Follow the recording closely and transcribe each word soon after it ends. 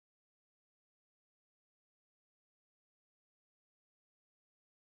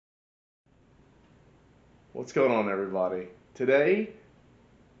What's going on, everybody? Today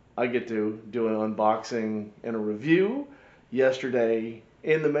I get to do an unboxing and a review. Yesterday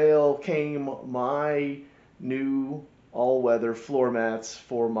in the mail came my new all-weather floor mats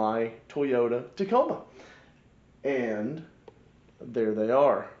for my Toyota Tacoma. And there they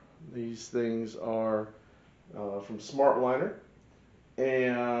are. These things are from Smartliner,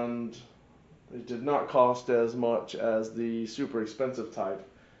 and they did not cost as much as the super expensive type.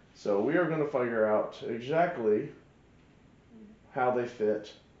 So we are going to figure out exactly how they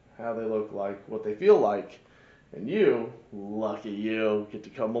fit, how they look like, what they feel like, and you, lucky you, get to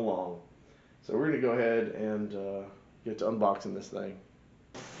come along. So we're going to go ahead and get to unboxing this thing.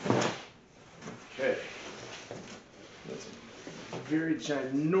 Okay. That's very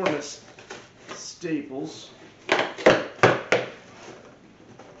ginormous staples.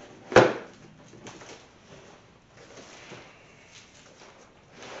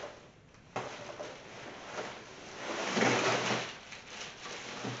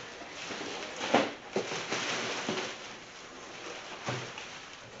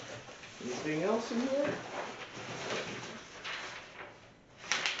 Anything else in there?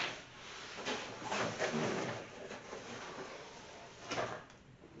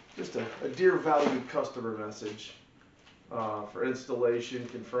 Just a dear valued customer message for installation,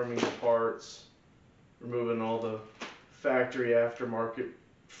 confirming the parts, removing all the factory aftermarket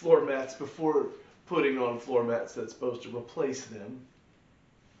floor mats before putting on floor mats that's supposed to replace them.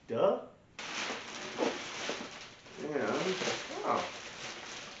 Duh. And, oh,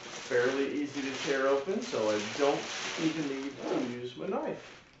 fairly easy to tear open, so I don't even need to use my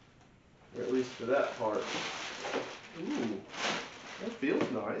knife. Or at least for that part. Ooh, that feels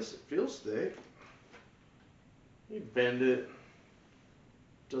nice. It feels thick. You bend it.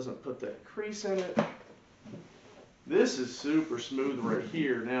 Doesn't put that crease in it. This is super smooth right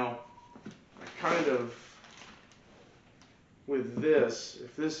here. Now, I kind of, with this,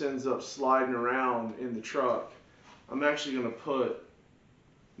 if this ends up sliding around in the truck, I'm actually going to put,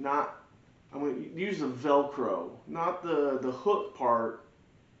 I'm going to use the Velcro, not the hook part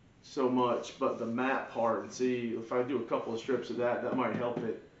so much, but the mat part, and see if I do a couple of strips of that, that might help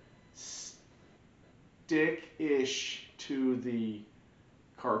it stick-ish to the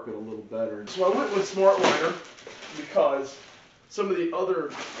carpet a little better. So I went with Smartliner because some of the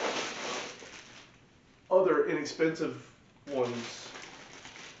other inexpensive ones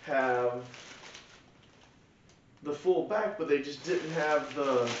have the full back, but they just didn't have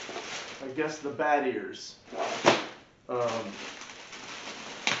the, I guess, the bat ears.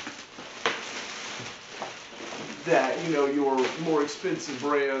 That, you know, your more expensive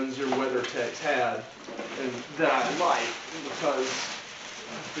brands or WeatherTechs had, and that I like, because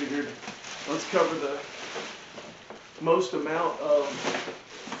I figured let's cover the most amount of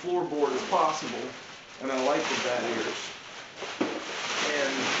floorboard as possible, and I like the bat ears.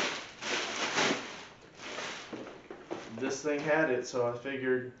 And this thing had it, so I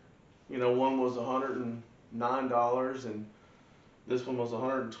figured, you know, one was $109 and this one was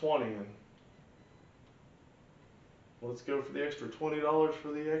 $120, and let's go for the extra $20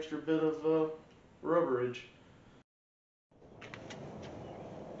 for the extra bit of rubberage.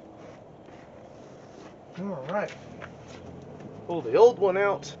 All right, pull the old one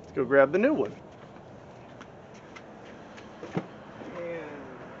out. Let's go grab the new one. And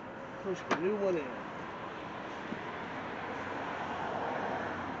push the new one in.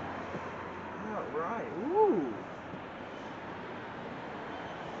 All right, ooh.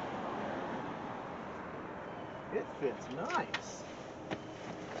 It fits nice.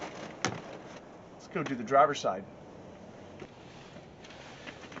 Let's go do the driver's side.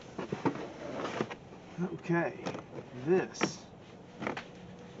 Okay, this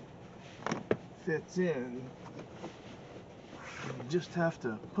fits in. You just have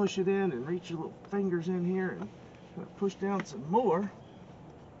to push it in and reach your little fingers in here and push down some more.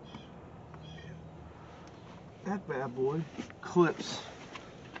 That bad boy clips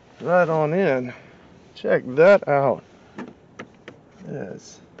right on in. Check that out.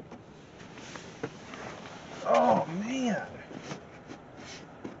 Yes. Oh man.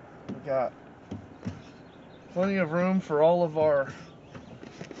 We got plenty of room for all of our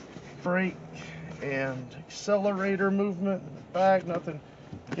brake and accelerator movement in the back. Nothing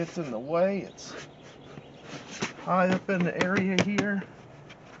gets in the way. It's high up in the area here.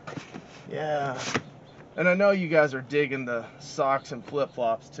 Yeah. And I know you guys are digging the socks and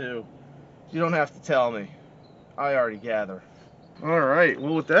flip-flops too. You don't have to tell me. I already gather. Alright,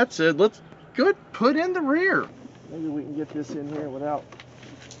 well with that said, let's go put in the rear. Maybe we can get this in here without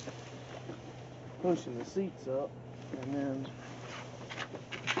pushing the seats up. And then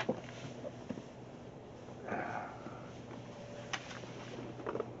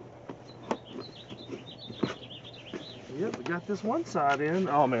got this one side in.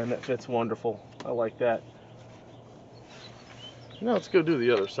 Oh man, that fits wonderful. I like that. Now let's go do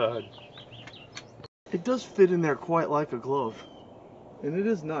the other side. It does fit in there quite like a glove. And it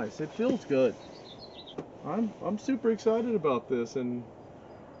is nice. It feels good. I'm super excited about this and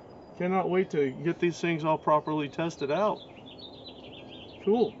cannot wait to get these things all properly tested out.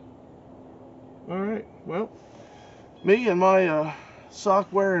 Cool. Alright, well, me and my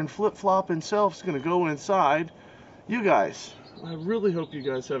sock wearing flip flopping self's gonna go inside. You guys, I really hope you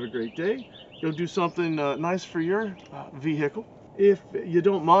guys have a great day. Go do something nice for your vehicle. If you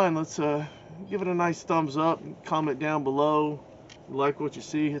don't mind, let's give it a nice thumbs up, comment down below. If you like what you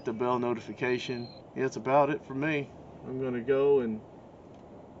see, hit the bell notification. Yeah, that's about it for me. I'm gonna go and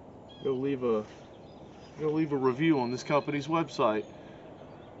leave a review on this company's website.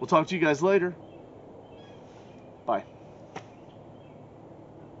 We'll talk to you guys later. Bye.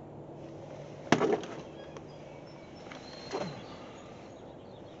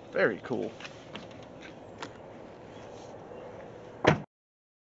 Very cool.